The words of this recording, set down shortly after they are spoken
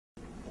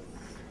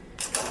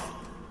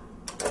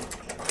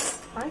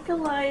Hi,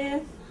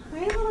 Goliath.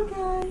 Hi, little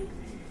guy.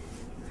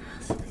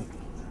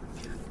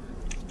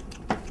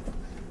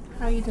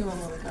 How you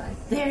doing, little guy?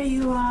 There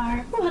you are.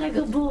 What a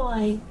good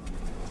boy.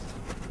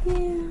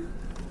 Yeah.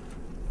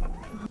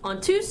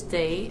 On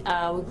Tuesday,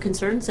 a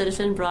concerned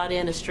citizen brought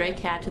in a stray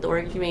cat to the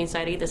Oregon Humane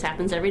Society. This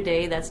happens every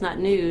day. That's not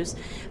news.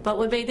 But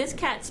what made this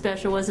cat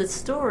special was its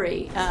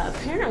story.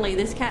 Apparently,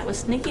 this cat was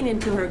sneaking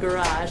into her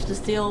garage to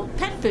steal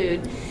pet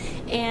food,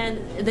 and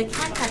the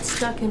cat got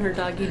stuck in her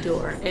doggy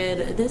door.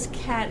 And this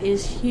cat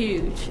is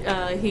huge.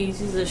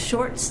 He's a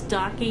short,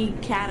 stocky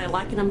cat. I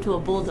liken him to a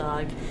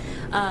bulldog.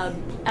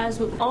 As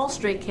with all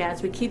stray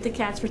cats, we keep the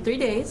cats for 3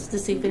 days to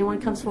see if anyone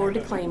comes forward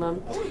to claim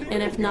them,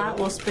 and if not,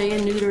 we'll spay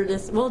and neuter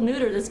this. We'll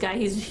neuter this guy.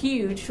 He's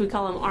huge. We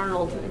call him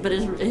Arnold, but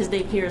his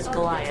name here is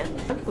Goliath.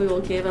 We will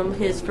give him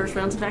his first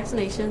rounds of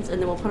vaccinations,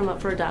 and then we'll put him up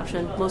for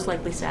adoption, most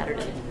likely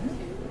Saturday.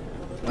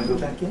 Want to go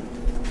back in?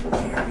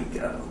 There we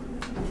go.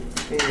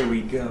 There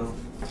we go.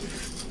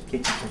 Get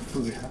you some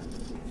food, huh?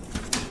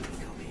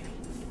 Go, baby.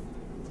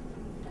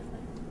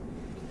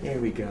 There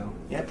we go.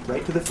 Yep,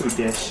 right to the food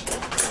dish.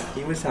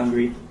 He was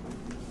hungry.